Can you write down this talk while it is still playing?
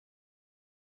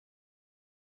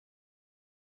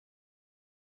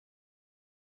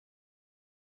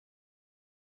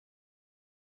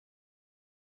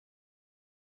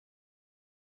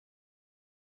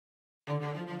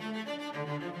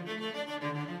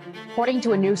According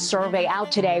to a new survey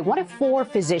out today, 1 of 4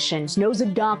 physicians knows a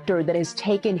doctor that has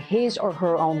taken his or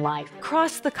her own life.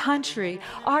 Across the country,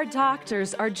 our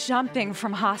doctors are jumping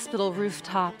from hospital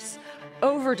rooftops,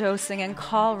 overdosing in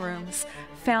call rooms,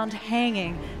 found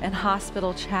hanging in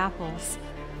hospital chapels.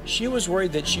 She was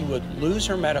worried that she would lose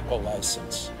her medical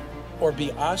license or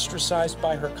be ostracized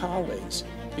by her colleagues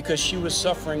because she was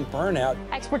suffering burnout.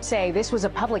 Experts say this was a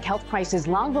public health crisis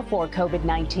long before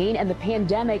COVID-19, and the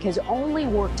pandemic has only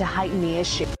worked to heighten the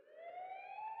issue.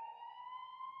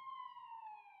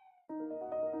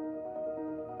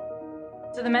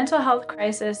 So the mental health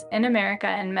crisis in America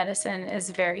and medicine is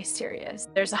very serious.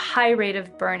 There's a high rate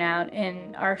of burnout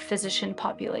in our physician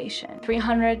population.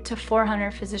 300 to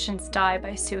 400 physicians die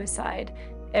by suicide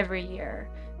every year.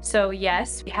 So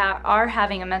yes, we are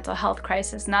having a mental health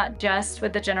crisis, not just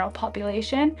with the general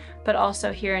population, but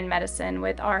also here in medicine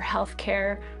with our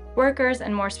healthcare workers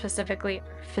and more specifically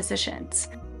physicians.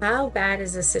 How bad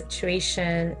is the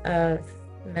situation of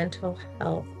mental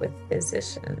health with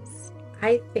physicians?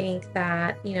 I think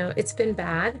that, it's been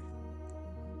bad,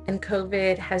 and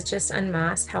COVID has just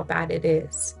unmasked how bad it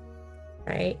is,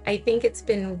 right? I think it's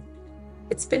been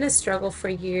a struggle for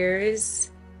years.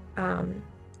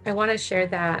 I want to share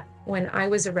that when I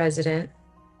was a resident,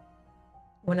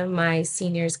 one of my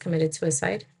seniors committed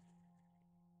suicide,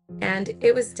 and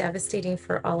it was devastating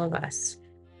for all of us.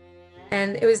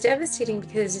 And it was devastating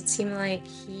because it seemed like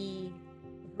he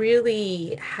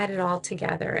really had it all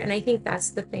together. And I think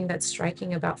that's the thing that's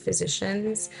striking about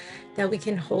physicians, that we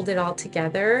can hold it all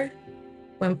together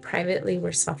when privately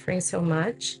we're suffering so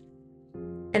much.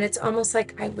 And it's almost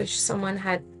like I wish someone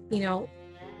had,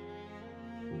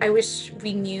 I wish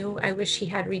we knew, I wish he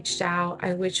had reached out,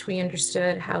 I wish we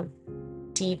understood how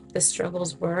deep the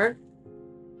struggles were.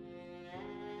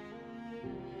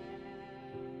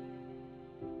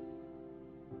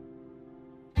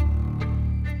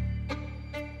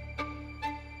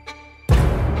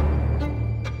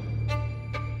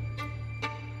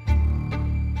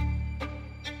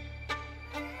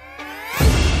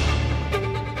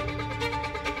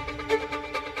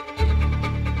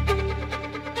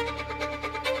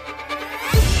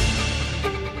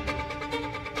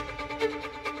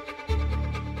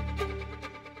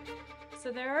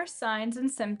 So there are signs and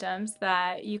symptoms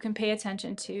that you can pay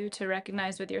attention to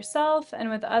recognize with yourself and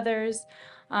with others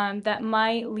that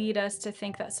might lead us to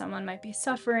think that someone might be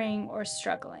suffering or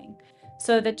struggling.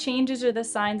 So the changes or the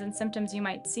signs and symptoms you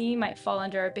might see might fall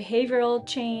under a behavioral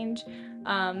change,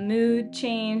 mood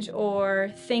change,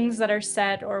 or things that are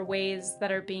said or ways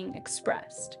that are being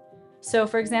expressed. So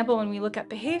for example, when we look at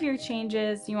behavior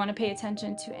changes, you want to pay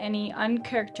attention to any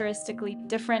uncharacteristically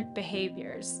different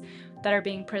behaviors that are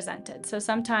being presented. So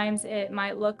sometimes it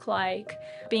might look like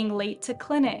being late to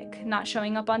clinic, not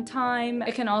showing up on time.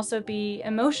 It can also be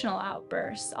emotional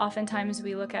outbursts. Oftentimes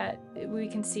we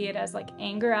can see it as like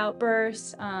anger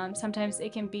outbursts. Sometimes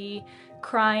it can be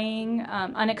crying,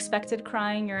 unexpected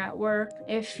crying. You're at work.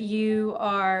 If you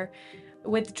are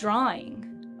withdrawing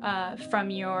from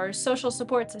your social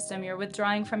support system, you're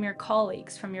withdrawing from your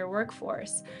colleagues, from your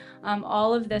workforce.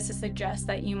 All of this suggests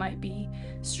that you might be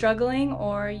struggling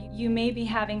or you may be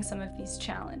having some of these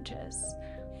challenges,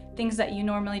 things that you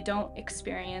normally don't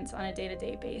experience on a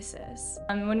day-to-day basis.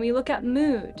 When we look at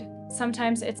mood,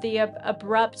 sometimes it's the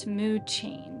abrupt mood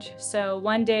change. So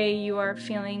one day you are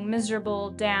feeling miserable,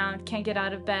 down, can't get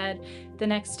out of bed. The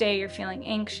next day you're feeling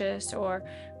anxious or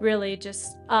really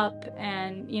just up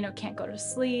and can't go to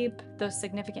sleep. Those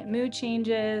significant mood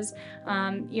changes,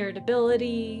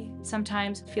 irritability,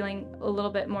 sometimes feeling a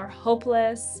little bit more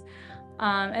hopeless.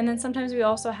 And then sometimes we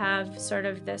also have sort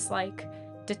of this like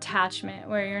detachment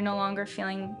where you're no longer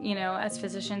feeling, as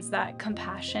physicians, that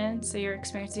compassion. So you're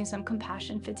experiencing some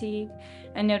compassion fatigue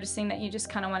and noticing that you just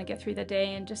kind of want to get through the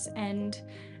day and just end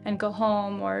and go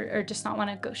home or just not want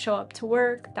to go show up to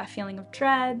work, that feeling of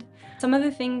dread. Some of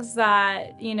the things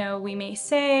that, we may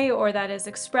say or that is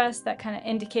expressed that kind of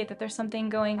indicate that there's something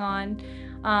going on.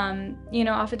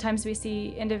 Oftentimes we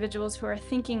see individuals who are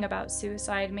thinking about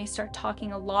suicide may start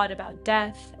talking a lot about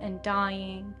death and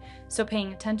dying, so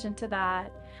paying attention to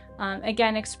that.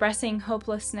 Again, expressing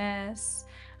hopelessness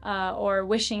or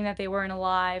wishing that they weren't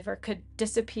alive or could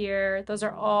disappear. Those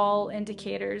are all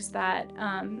indicators that,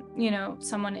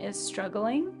 someone is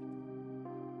struggling.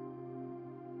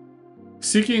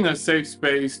 Seeking a safe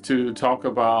space to talk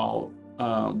about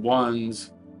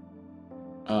one's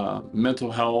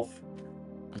mental health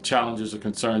challenges or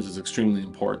concerns is extremely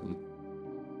important.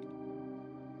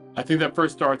 I think that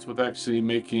first starts with actually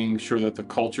making sure that the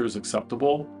culture is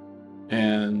acceptable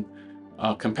and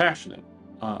compassionate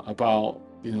about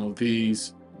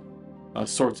these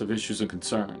sorts of issues and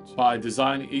concerns. By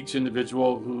designing each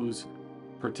individual who's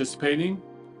participating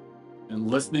and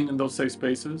listening in those safe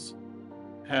spaces,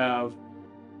 have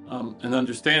an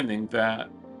understanding that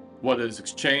what is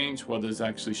exchanged, what is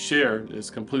actually shared, is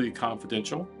completely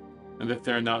confidential, and that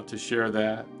they're not to share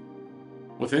that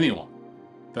with anyone.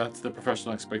 That's the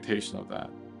professional expectation of that.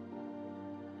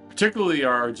 Particularly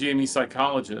our GME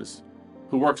psychologist,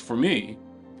 who works for me,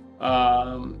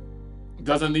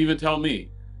 doesn't even tell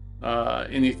me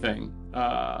anything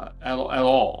at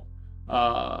all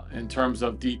in terms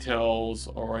of details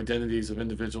or identities of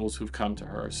individuals who've come to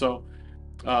her. So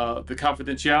the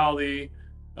confidentiality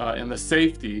and the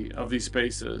safety of these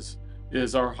spaces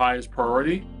is our highest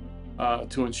priority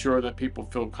to ensure that people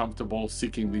feel comfortable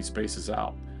seeking these spaces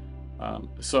out.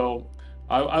 So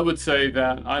I would say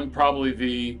that I'm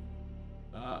probably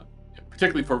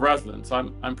particularly for residents,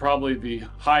 I'm probably the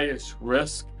highest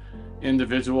risk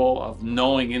individual of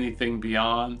knowing anything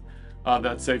beyond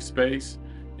that safe space.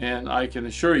 And I can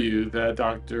assure you that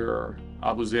Dr.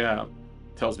 Abu-Zeab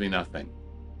tells me nothing.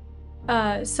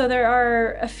 So there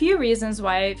are a few reasons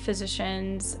why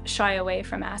physicians shy away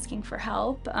from asking for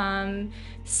help.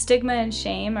 Stigma and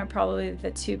shame are probably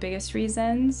the two biggest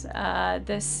reasons.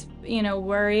 This,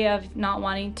 worry of not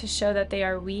wanting to show that they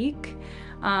are weak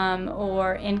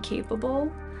or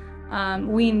incapable.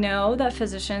 We know that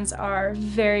physicians are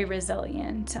very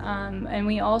resilient, and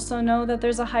we also know that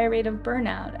there's a high rate of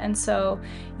burnout. And so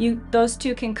those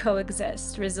two can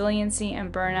coexist, resiliency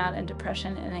and burnout and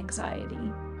depression and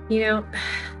anxiety.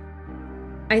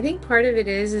 I think part of it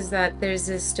is that there's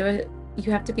this you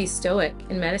have to be stoic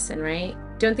in medicine, right?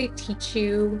 Don't they teach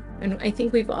you? And I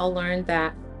think we've all learned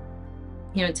that,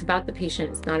 it's about the patient,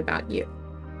 it's not about you,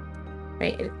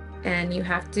 right? And you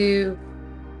have to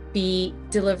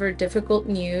deliver difficult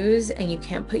news, and you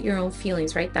can't put your own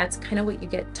feelings, right? That's kind of what you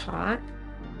get taught.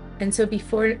 And so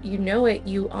before you know it,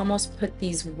 you almost put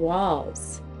these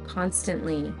walls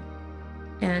constantly,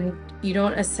 and you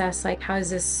don't assess, like, how is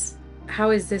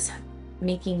this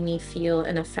making me feel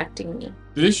and affecting me?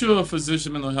 The issue of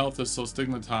physician mental health is so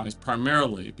stigmatized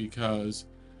primarily because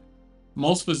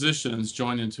most physicians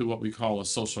join into what we call a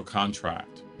social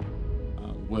contract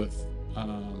with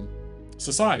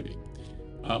society.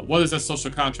 What is that social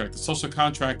contract? The social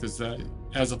contract is that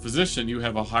as a physician, you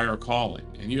have a higher calling,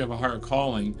 and you have a higher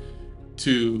calling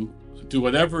to do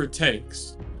whatever it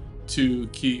takes to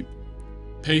keep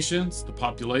patients, the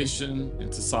population,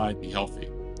 and society healthy,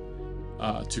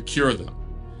 to cure them.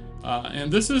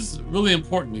 And this is really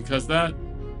important because that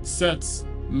sets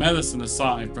medicine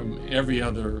aside from every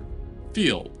other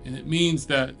field. And it means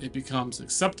that it becomes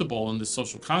acceptable in the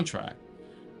social contract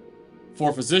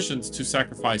for physicians to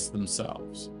sacrifice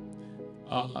themselves.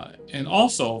 And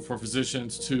also for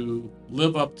physicians to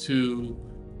live up to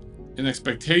an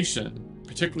expectation,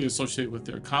 particularly associated with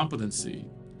their competency,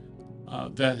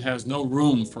 that has no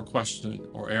room for question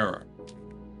or error.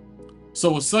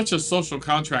 So with such a social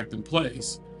contract in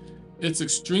place, it's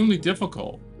extremely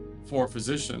difficult for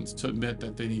physicians to admit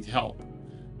that they need help,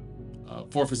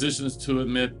 for physicians to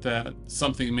admit that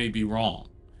something may be wrong.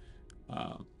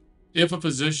 If a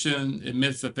physician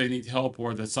admits that they need help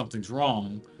or that something's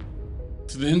wrong,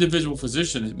 to the individual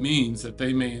physician, it means that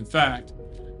they may in fact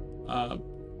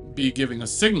be giving a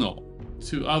signal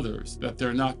to others that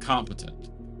they're not competent,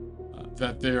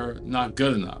 that they're not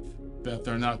good enough, that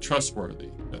they're not trustworthy,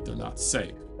 that they're not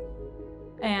safe.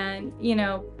 And,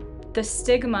 the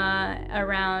stigma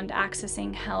around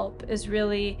accessing help is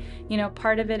really,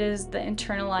 part of it is the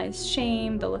internalized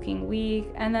shame, the looking weak,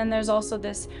 and then there's also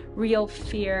this real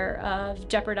fear of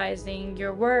jeopardizing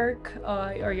your work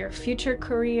or your future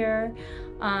career,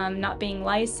 not being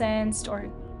licensed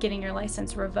or getting your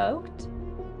license revoked.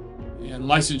 And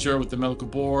licensure with the medical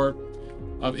board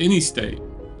of any state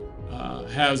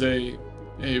has a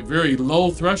very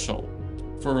low threshold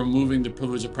for removing the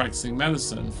privilege of practicing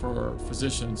medicine for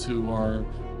physicians who are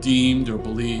deemed or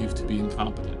believed to be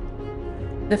incompetent.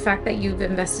 The fact that you've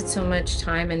invested so much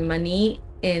time and money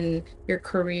in your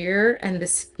career and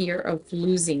this fear of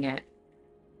losing it,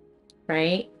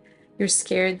 right? You're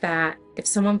scared that if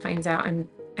someone finds out I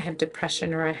have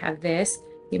depression or I have this,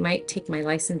 you might take my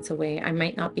license away. I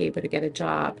might not be able to get a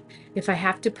job. If I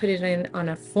have to put it in on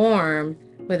a form,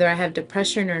 whether I have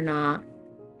depression or not,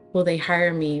 will they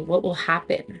hire me? What will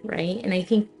happen, right? And I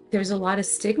think there's a lot of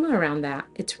stigma around that.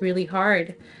 It's really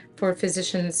hard for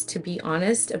physicians to be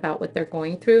honest about what they're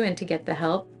going through and to get the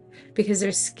help because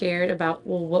they're scared about,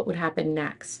 well, what would happen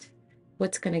next?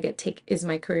 What's going to get taken? Is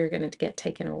my career going to get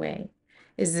taken away?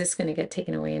 Is this going to get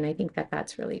taken away? And I think that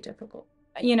that's really difficult.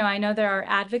 I know there are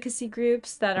advocacy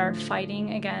groups that are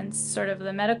fighting against sort of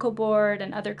the medical board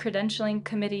and other credentialing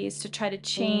committees to try to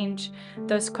change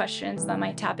those questions that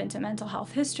might tap into mental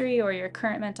health history or your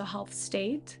current mental health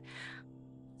state.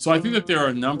 So I think that there are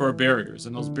a number of barriers,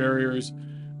 and those barriers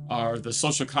are the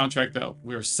social contract that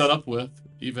we're set up with,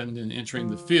 even in entering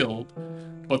the field,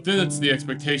 but then it's the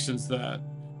expectations that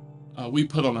we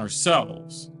put on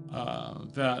ourselves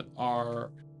that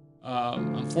are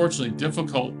unfortunately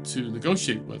difficult to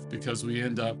negotiate with, because we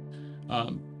end up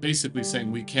basically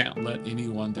saying we can't let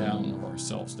anyone down or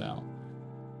ourselves down.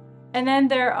 And then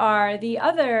there are the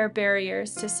other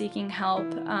barriers to seeking help,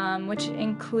 which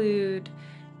include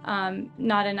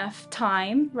not enough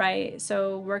time, right?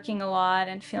 So working a lot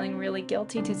and feeling really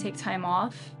guilty to take time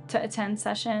off to attend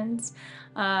sessions.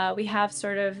 We have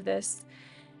sort of this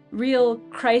real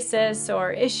crisis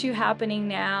or issue happening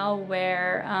now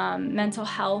where mental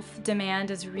health demand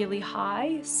is really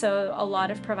high. So a lot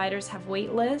of providers have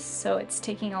wait lists, so it's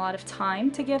taking a lot of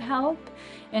time to get help.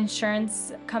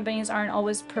 Insurance companies aren't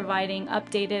always providing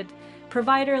updated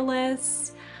provider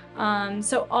lists.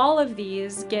 So all of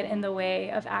these get in the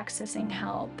way of accessing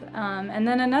help. And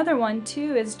then another one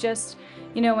too is just,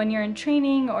 when you're in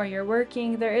training or you're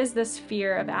working, there is this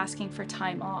fear of asking for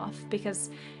time off because,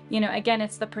 again,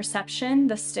 it's the perception,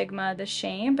 the stigma, the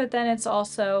shame, but then it's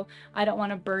also, I don't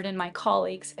want to burden my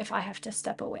colleagues if I have to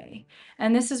step away.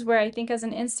 And this is where I think as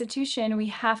an institution, we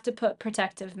have to put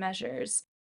protective measures.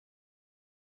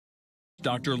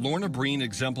 Dr. Lorna Breen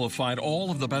exemplified all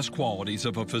of the best qualities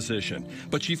of a physician,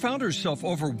 but she found herself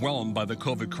overwhelmed by the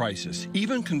COVID crisis,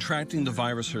 even contracting the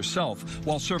virus herself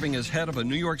while serving as head of a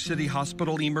New York City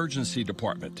hospital emergency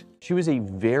department. She was a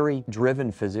very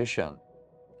driven physician.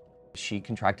 She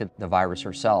contracted the virus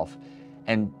herself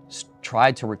and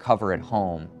tried to recover at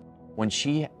home. When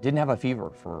she didn't have a fever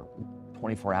for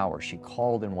 24 hours, she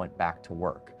called and went back to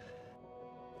work.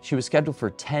 She was scheduled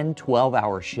for 10,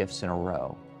 12-hour shifts in a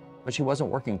row. But she wasn't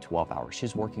working 12 hours, she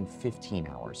was working 15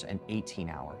 hours and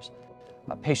 18 hours.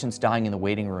 Patients dying in the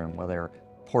waiting room where their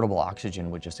portable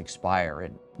oxygen would just expire,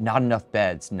 and not enough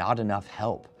beds, not enough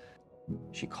help.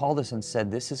 She called us and said,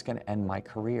 this is gonna end my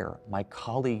career. My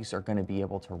colleagues are gonna be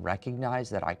able to recognize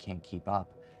that I can't keep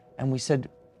up. And we said,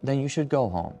 then you should go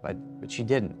home. But she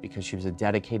didn't, because she was a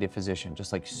dedicated physician,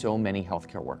 just like so many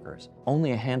healthcare workers.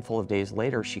 Only a handful of days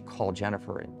later, she called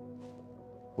Jennifer and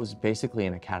was basically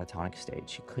in a catatonic state.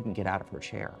 She couldn't get out of her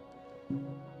chair.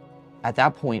 At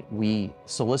that point, we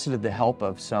solicited the help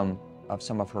of some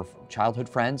of her childhood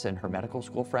friends and her medical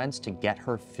school friends to get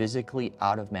her physically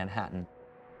out of Manhattan.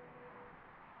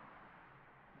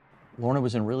 Lorna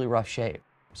was in really rough shape,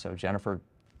 so Jennifer,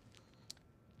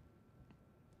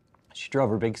 she drove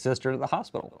her big sister to the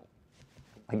hospital,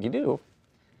 like you do.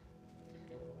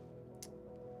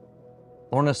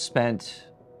 Lorna spent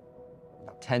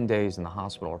 10 days in the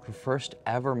hospital, her first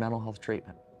ever mental health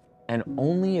treatment. And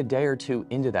only a day or two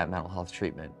into that mental health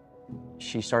treatment,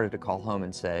 she started to call home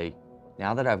and say,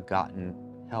 now that I've gotten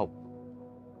help,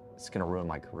 it's gonna ruin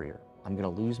my career. I'm gonna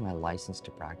lose my license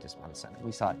to practice medicine.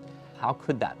 We thought, how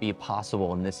could that be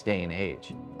possible in this day and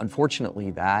age? Unfortunately,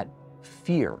 that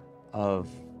fear of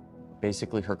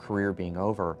basically her career being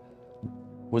over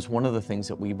was one of the things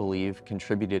that we believe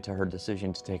contributed to her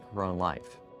decision to take her own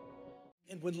life.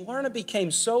 And when Lorna became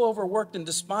so overworked and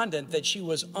despondent that she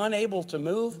was unable to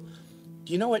move,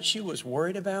 do you know what she was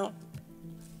worried about?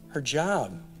 Her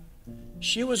job.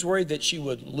 She was worried that she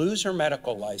would lose her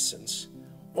medical license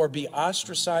or be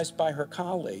ostracized by her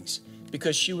colleagues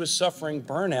because she was suffering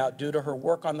burnout due to her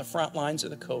work on the front lines of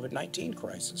the COVID-19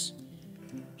 crisis.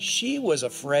 She was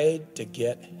afraid to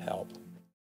get help.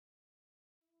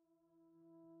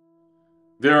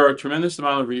 There are a tremendous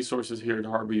amount of resources here at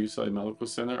Harbor UCLA Medical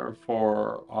Center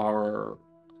for our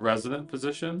resident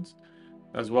physicians,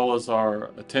 as well as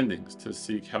our attendings to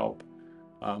seek help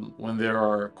when there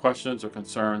are questions or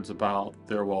concerns about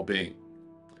their well-being.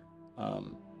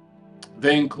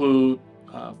 They include,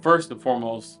 first and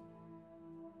foremost,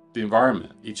 the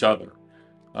environment, each other.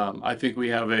 I think we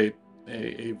have a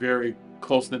very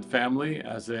close-knit family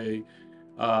as a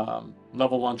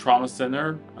level 1 trauma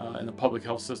center in the public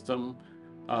health system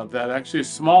that actually is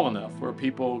small enough where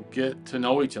people get to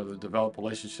know each other, develop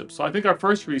relationships. So I think our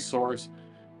first resource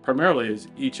primarily is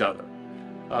each other.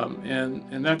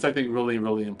 And that's, I think, really,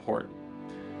 really important.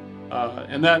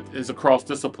 And that is across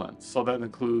disciplines. So that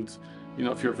includes,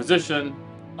 if you're a physician,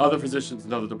 other physicians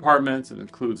in other departments, it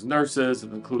includes nurses,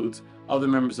 it includes other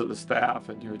members of the staff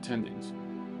and your attendings.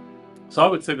 So I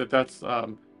would say that that's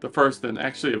the first and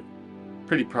actually a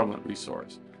pretty prevalent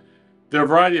resource. There are a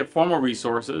variety of formal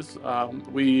resources.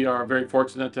 We are very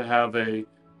fortunate to have a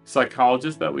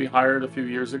psychologist that we hired a few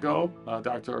years ago,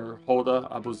 Dr.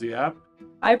 Hoda Abu-Ziab.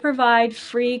 I provide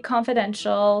free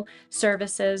confidential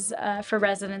services for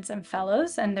residents and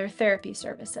fellows and their therapy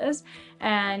services.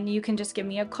 And you can just give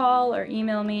me a call or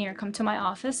email me or come to my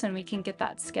office and we can get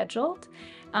that scheduled.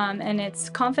 And it's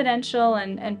confidential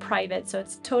and private, so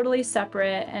it's totally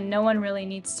separate and no one really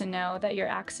needs to know that you're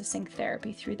accessing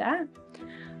therapy through that.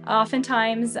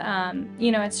 Oftentimes,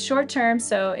 it's short term,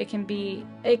 so it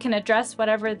can address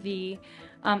whatever the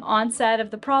onset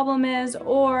of the problem is,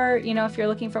 or if you're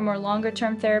looking for more longer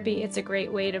term therapy, it's a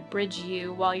great way to bridge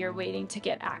you while you're waiting to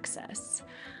get access.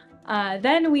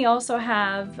 Then we also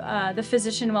have the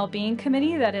Physician Wellbeing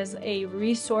Committee, that is a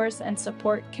resource and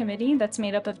support committee that's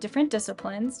made up of different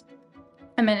disciplines.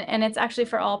 And it's actually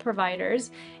for all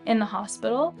providers in the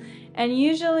hospital. And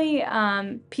usually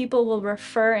people will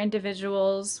refer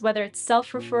individuals, whether it's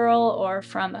self-referral or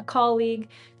from a colleague,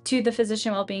 to the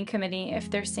Physician Wellbeing Committee if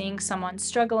they're seeing someone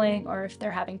struggling or if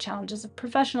they're having challenges of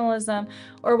professionalism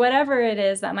or whatever it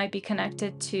is that might be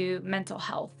connected to mental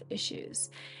health issues.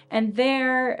 And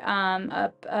there,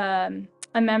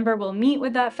 a member will meet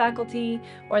with that faculty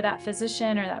or that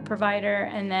physician or that provider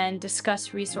and then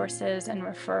discuss resources and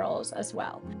referrals as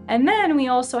well. And then we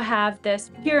also have this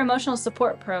peer emotional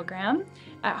support program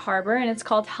at Harbor, and it's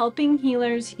called Helping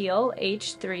Healers Heal,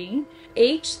 H3.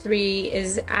 H3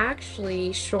 is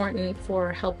actually shortened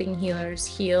for Helping Healers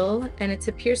Heal, and it's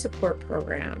a peer support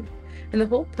program. And the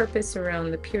whole purpose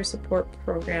around the peer support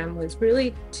program was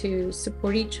really to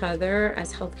support each other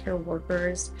as healthcare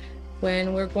workers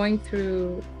when we're going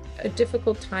through a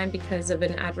difficult time because of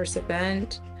an adverse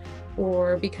event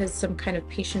or because some kind of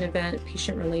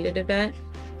patient-related event.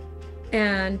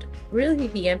 And really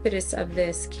the impetus of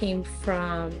this came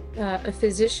from a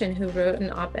physician who wrote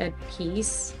an op-ed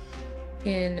piece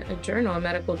in a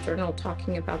medical journal,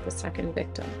 talking about the second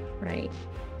victim, right?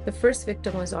 The first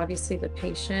victim was obviously the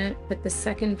patient, but the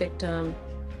second victim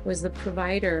was the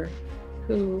provider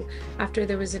who, after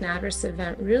there was an adverse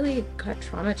event, really got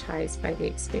traumatized by the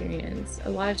experience. A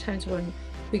lot of times when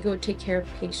we go take care of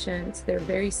patients, they're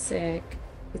very sick,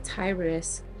 it's high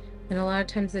risk, and a lot of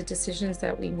times the decisions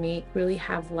that we make really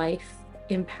have really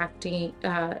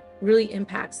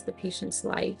impacts the patient's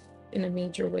life in a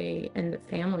major way and the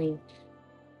family.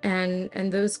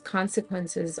 And those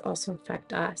consequences also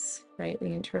affect us, right? We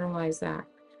internalize that.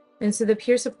 And so the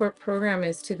peer support program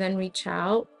is to then reach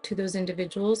out to those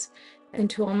individuals and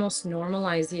to almost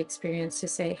normalize the experience, to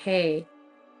say, hey,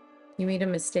 you made a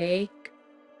mistake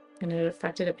and it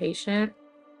affected a patient.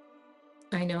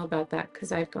 I know about that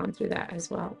because I've gone through that as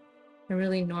well. And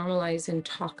really normalize and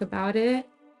talk about it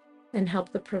and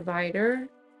help the provider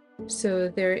so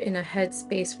they're in a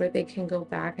headspace where they can go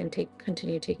back and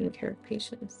continue taking care of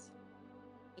patients.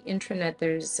 The intranet,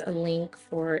 there's a link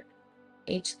for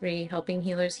H3, Helping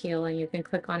Healers Heal, and you can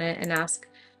click on it and ask,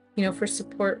 for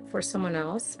support for someone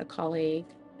else, a colleague,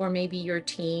 or maybe your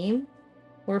team,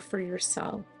 or for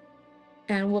yourself.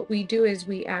 And what we do is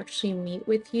we actually meet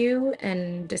with you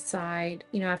and decide,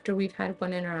 after we've had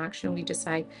one interaction, we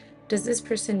decide, does this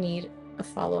person need a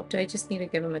follow-up? Do I just need to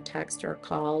give them a text or a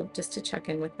call just to check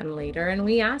in with them later? And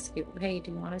we ask you, hey,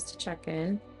 do you want us to check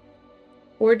in?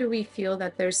 Or do we feel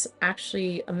that there's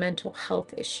actually a mental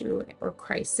health issue or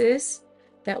crisis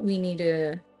that we need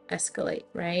to escalate,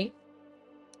 right?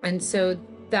 And so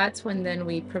that's when then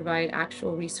we provide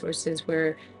actual resources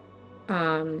where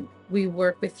we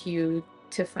work with you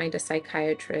to find a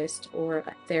psychiatrist or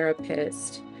a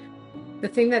therapist. The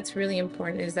thing that's really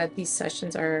important is that these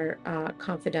sessions are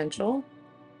confidential,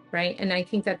 right? And I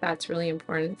think that that's really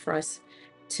important for us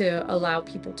to allow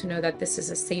people to know that this is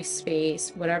a safe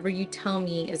space. Whatever you tell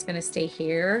me is going to stay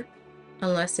here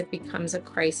unless it becomes a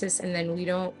crisis. And then we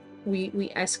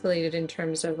escalate it in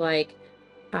terms of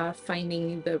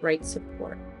finding the right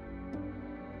support.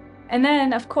 And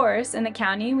then, of course, in the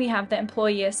county, we have the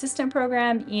Employee Assistant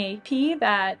Program, EAP,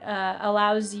 that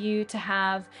allows you to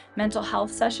have mental health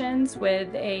sessions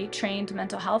with a trained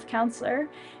mental health counselor.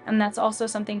 And that's also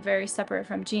something very separate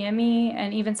from GME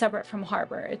and even separate from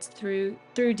Harbor. It's through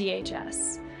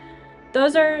DHS.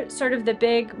 Those are sort of the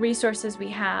big resources we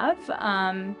have.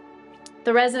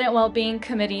 The Resident Wellbeing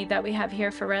Committee that we have here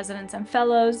for residents and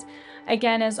fellows,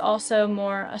 again, is also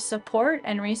more a support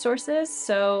and resources.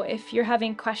 So if you're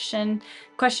having questions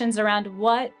around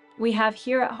what we have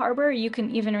here at Harbor, you can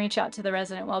even reach out to the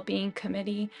Resident Wellbeing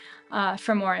Committee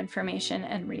for more information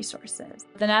and resources.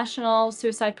 The National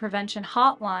Suicide Prevention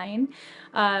Hotline,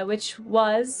 which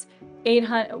was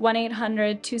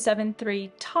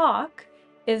 1-800-273-TALK,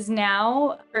 is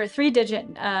now, or 3-digit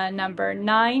number,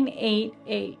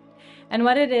 988. And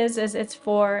what it is it's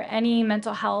for any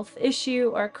mental health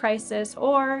issue or crisis,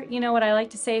 or, what I like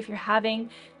to say, if you're having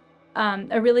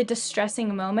a really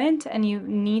distressing moment and you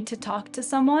need to talk to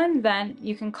someone, then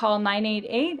you can call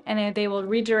 988 and they will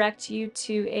redirect you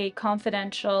to a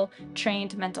confidential,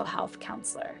 trained mental health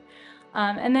counselor.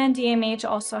 And then DMH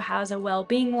also has a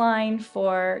well-being line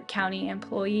for county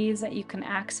employees that you can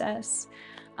access.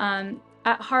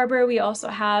 At Harbor, we also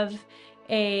have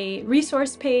a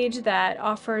resource page that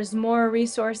offers more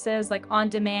resources like on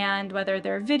demand, whether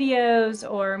they're videos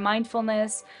or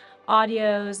mindfulness,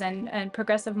 audios, and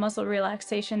progressive muscle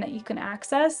relaxation that you can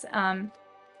access. And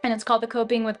it's called the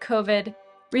Coping with COVID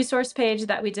resource page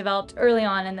that we developed early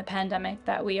on in the pandemic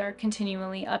that we are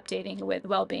continually updating with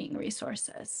well-being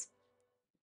resources.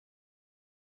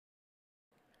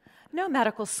 No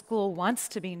medical school wants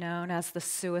to be known as the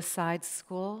suicide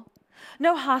school.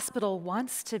 No hospital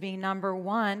wants to be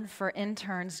 #1 for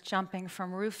interns jumping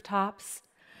from rooftops.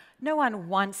 No one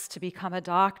wants to become a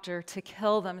doctor to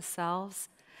kill themselves.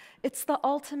 It's the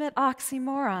ultimate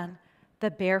oxymoron,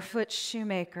 the barefoot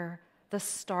shoemaker, the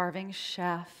starving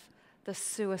chef, the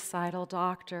suicidal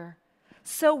doctor.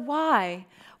 So why?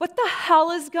 What the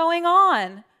hell is going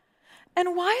on?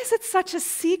 And why is it such a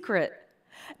secret?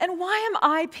 And why am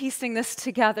I piecing this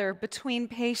together between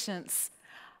patients?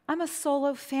 I'm a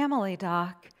solo family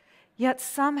doc, yet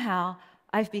somehow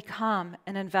I've become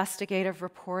an investigative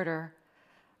reporter,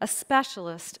 a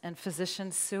specialist in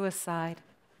physician suicide.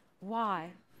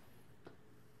 Why?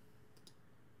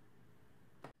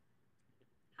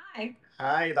 Hi.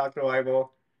 Hi, Dr. Weibel.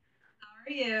 How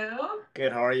are you?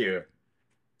 Good, how are you?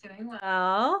 Doing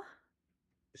well.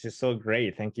 This is so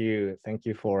great. Thank you. Thank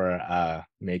you for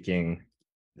making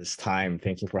this time.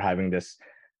 Thank you for having this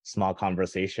small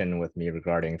conversation with me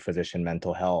regarding physician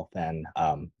mental health and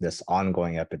this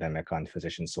ongoing epidemic on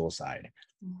physician suicide.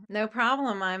 No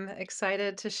problem. I'm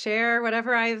excited to share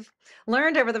whatever I've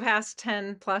learned over the past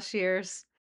 10 plus years.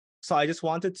 So I just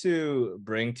wanted to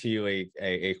bring to you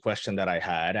a question that I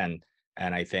had, and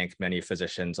I think many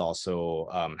physicians also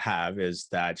have, is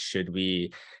that should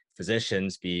we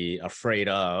physicians be afraid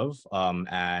of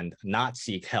and not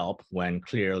seek help when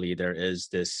clearly there is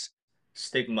this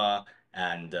stigma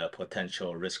and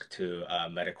potential risk to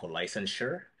medical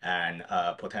licensure and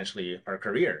potentially our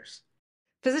careers?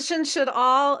 Physicians should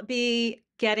all be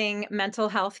getting mental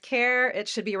health care. It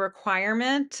should be a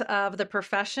requirement of the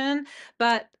profession.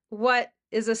 But what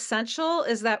is essential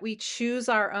is that we choose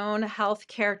our own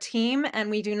healthcare team and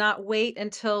we do not wait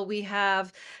until we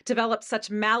have developed such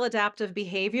maladaptive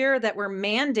behavior that we're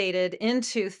mandated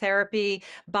into therapy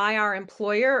by our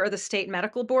employer or the state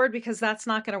medical board, because that's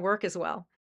not going to work as well.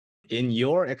 In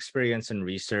your experience and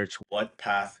research, what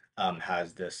path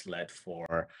has this led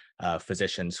for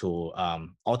physicians who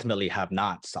ultimately have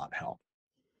not sought help?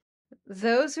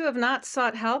 Those who have not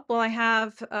sought help, well, I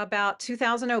have about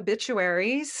 2,000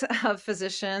 obituaries of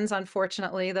physicians,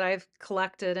 unfortunately, that I've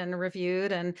collected and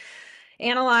reviewed and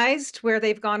analyzed where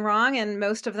they've gone wrong, and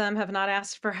most of them have not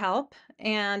asked for help.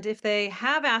 And if they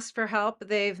have asked for help,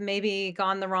 they've maybe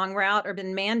gone the wrong route or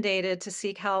been mandated to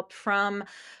seek help from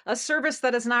a service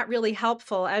that is not really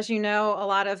helpful. As you know, a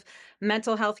lot of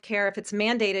mental health care, if it's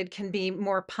mandated, can be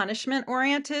more punishment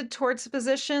oriented towards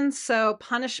physicians. So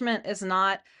punishment is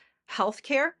not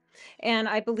healthcare. And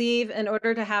I believe in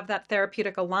order to have that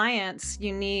therapeutic alliance,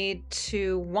 you need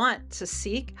to want to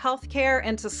seek healthcare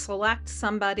and to select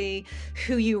somebody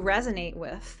who you resonate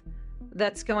with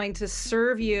that's going to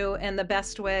serve you in the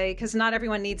best way, because not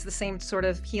everyone needs the same sort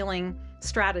of healing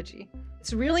strategy.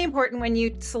 It's really important when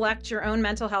you select your own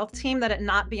mental health team that it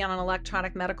not be on an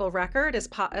electronic medical record. As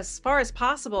far as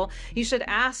possible, you should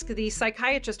ask the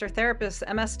psychiatrist or therapist,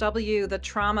 MSW, the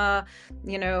trauma,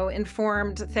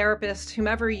 informed therapist,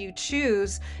 whomever you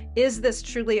choose, is this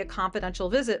truly a confidential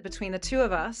visit between the two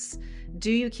of us?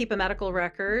 Do you keep a medical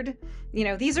record?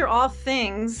 These are all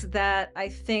things that I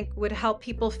think would help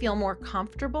people feel more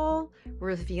comfortable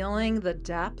revealing the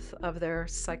depth of their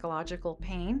psychological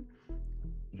pain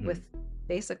with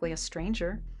basically a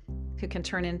stranger who can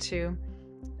turn into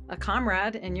a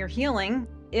comrade in your healing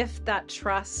if that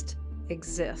trust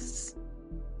exists.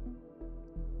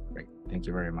 Great. Thank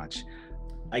you very much.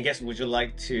 I guess, would you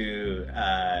like to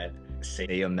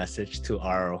say a message to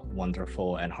our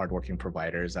wonderful and hardworking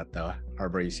providers at the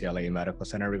Harbor UCLA Medical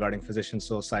Center regarding physician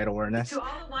suicide awareness? To all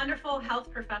the wonderful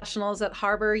health professionals at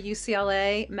Harbor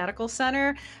UCLA Medical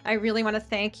Center, I really want to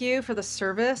thank you for the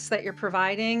service that you're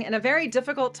providing in a very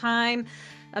difficult time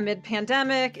amid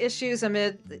pandemic issues,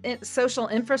 amid social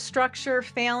infrastructure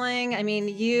failing. I mean,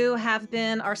 you have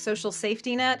been our social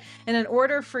safety net. And in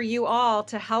order for you all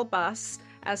to help us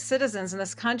as citizens in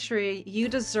this country, you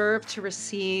deserve to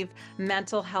receive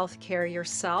mental health care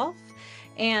yourself.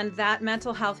 And that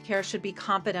mental health care should be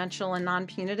confidential and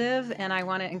non-punitive. And I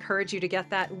want to encourage you to get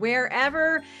that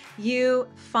wherever you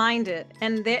find it.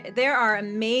 And there are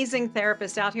amazing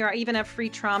therapists out here. I even have free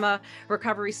trauma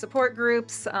recovery support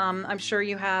groups. I'm sure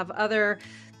you have other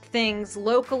things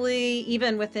locally,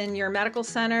 even within your medical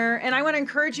center. And I want to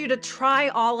encourage you to try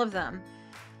all of them.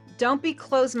 Don't be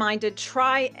closed-minded.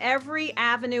 Try every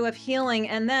avenue of healing.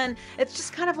 And then it's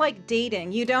just kind of like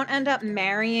dating. You don't end up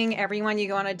marrying everyone you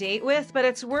go on a date with, but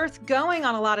it's worth going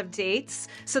on a lot of dates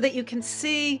so that you can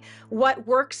see what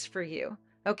works for you.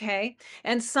 Okay.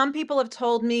 And some people have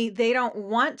told me they don't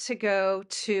want to go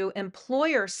to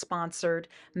employer-sponsored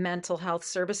mental health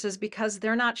services because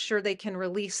they're not sure they can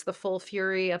release the full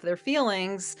fury of their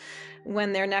feelings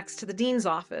when they're next to the dean's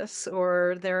office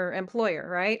or their employer,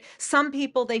 right? Some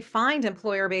people, they find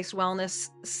employer-based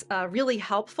wellness really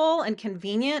helpful and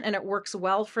convenient, and it works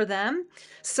well for them.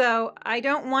 So I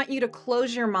don't want you to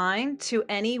close your mind to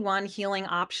any one healing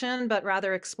option, but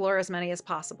rather explore as many as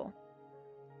possible.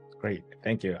 Great,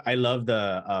 thank you. I love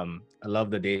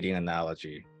the dating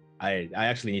analogy. I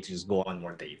actually need to just go on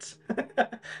more dates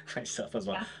myself as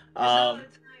well.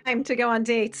 Time to go on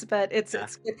dates, but it's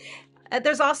good.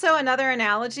 There's also another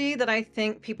analogy that I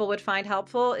think people would find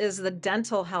helpful is the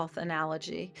dental health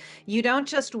analogy. You don't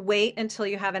just wait until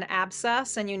you have an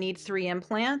abscess and you need 3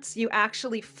 implants. You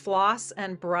actually floss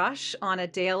and brush on a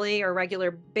daily or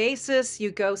regular basis.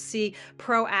 You go see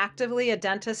proactively a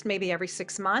dentist maybe every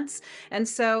 6 months. And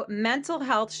so mental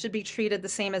health should be treated the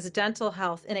same as dental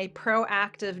health in a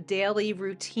proactive daily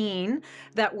routine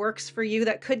that works for you.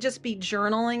 That could just be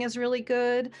journaling is really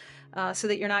good. So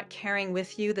that you're not carrying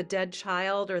with you the dead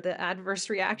child or the adverse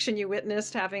reaction you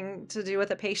witnessed having to do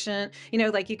with a patient. You know,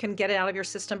 like you can get it out of your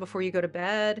system before you go to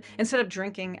bed instead of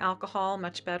drinking alcohol,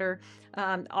 much better.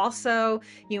 Also,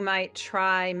 you might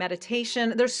try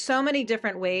meditation. There's so many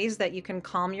different ways that you can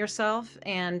calm yourself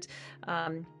and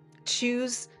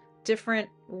choose different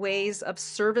ways of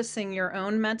servicing your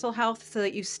own mental health so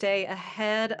that you stay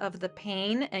ahead of the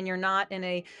pain and you're not in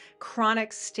a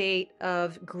chronic state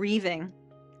of grieving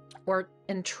or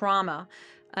in trauma.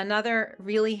 Another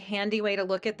really handy way to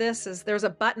look at this is there's a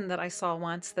button that I saw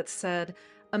once that said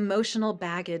emotional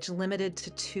baggage limited to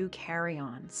 2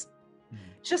 carry-ons.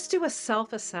 Just do a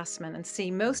self-assessment and see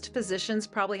most physicians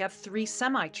probably have 3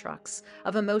 semi-trucks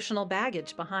of emotional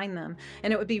baggage behind them.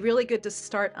 And it would be really good to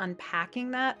start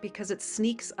unpacking that because it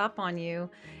sneaks up on you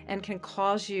and can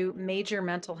cause you major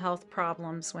mental health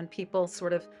problems when people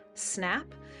sort of snap.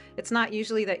 It's not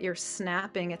usually that you're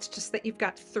snapping, it's just that you've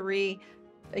got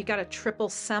a triple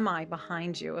semi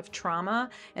behind you of trauma,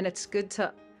 and it's good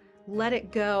to let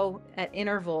it go at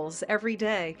intervals every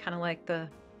day, kind of like the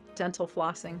dental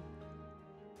flossing.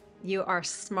 You are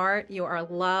smart, you are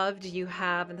loved, you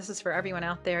have, and this is for everyone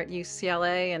out there at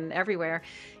UCLA and everywhere,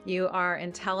 you are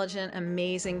intelligent,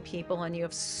 amazing people, and you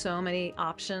have so many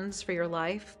options for your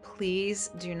life. Please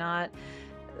do not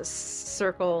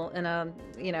circle in a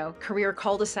career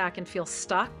cul-de-sac and feel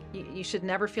stuck. You should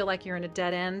never feel like you're in a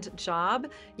dead-end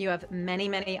job. You have many,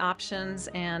 many options,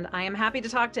 and I am happy to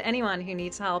talk to anyone who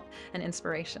needs help and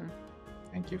inspiration.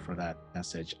 Thank you for that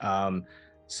message.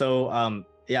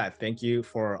 Yeah, thank you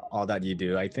for all that you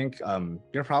do. I think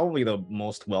you're probably the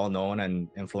most well-known and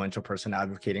influential person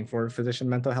advocating for physician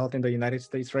mental health in the United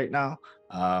States right now.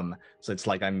 So it's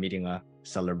like I'm meeting a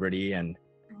celebrity and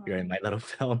you're in my little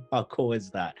film. How cool is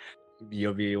that?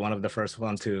 You'll be one of the first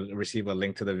ones to receive a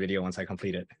link to the video once I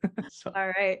complete it. So, all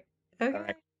right. Okay. All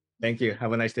right. Thank you.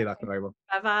 Have a nice day, Dr. Bible.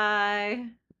 Bye-bye.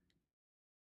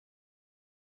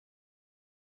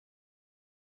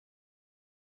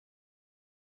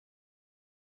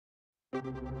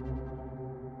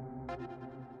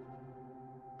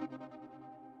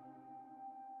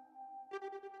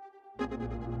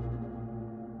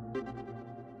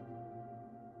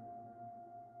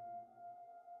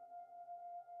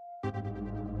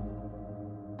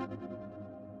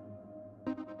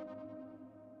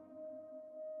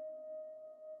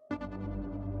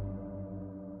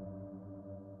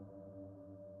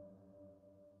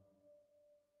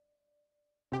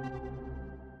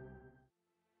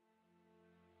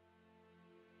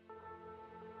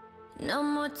 No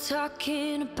more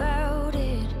talking about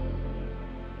it.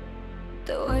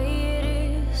 The way it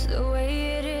is, the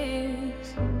way it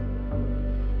is.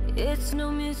 It's no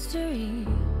mystery.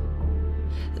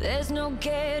 There's no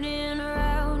getting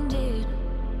around it.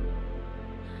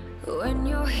 When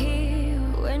you're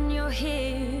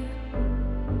here,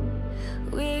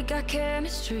 we got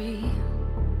chemistry.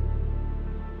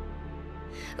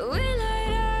 We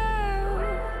light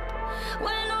up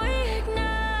when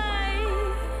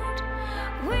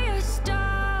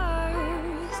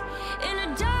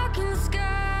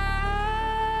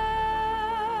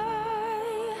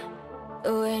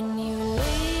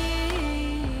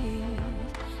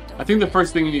I think the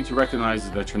first thing you need to recognize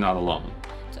is that you're not alone.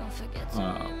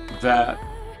 That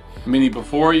many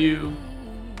before you,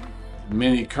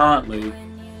 many currently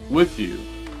with you,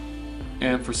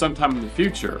 and for some time in the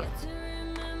future,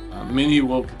 many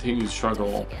will continue to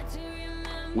struggle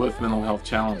with mental health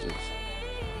challenges.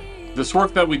 This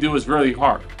work that we do is really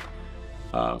hard.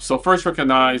 So first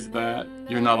recognize that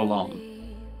you're not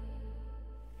alone.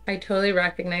 I totally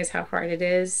recognize how hard it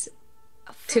is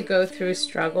to go through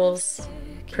struggles,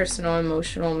 personal,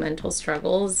 emotional, mental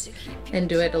struggles, and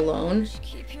do it alone.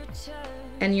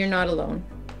 And you're not alone.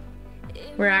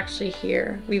 We're actually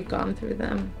here. We've gone through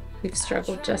them. We've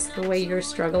struggled just the way you're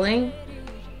struggling.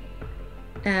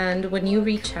 And when you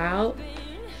reach out,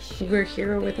 we're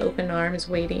here with open arms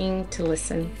waiting to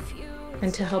listen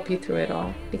and to help you through it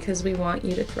all, because we want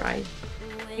you to thrive.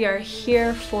 We are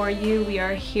here for you. We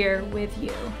are here with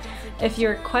you. If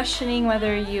you're questioning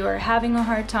whether you are having a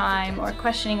hard time or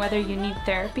questioning whether you need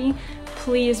therapy,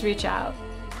 please reach out.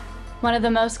 One of the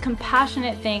most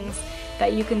compassionate things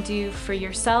that you can do for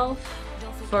yourself,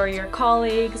 for your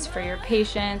colleagues, for your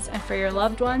patients, and for your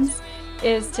loved ones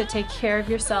is to take care of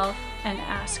yourself and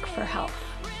ask for help,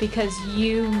 because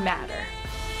you matter.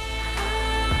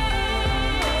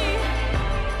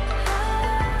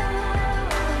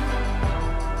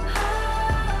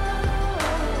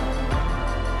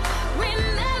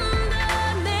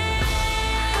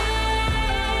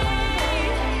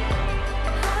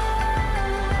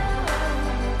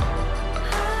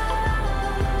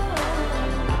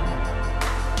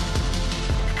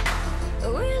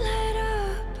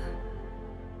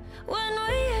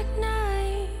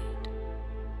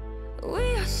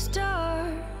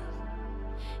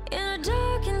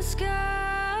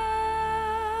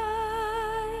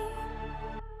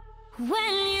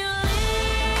 When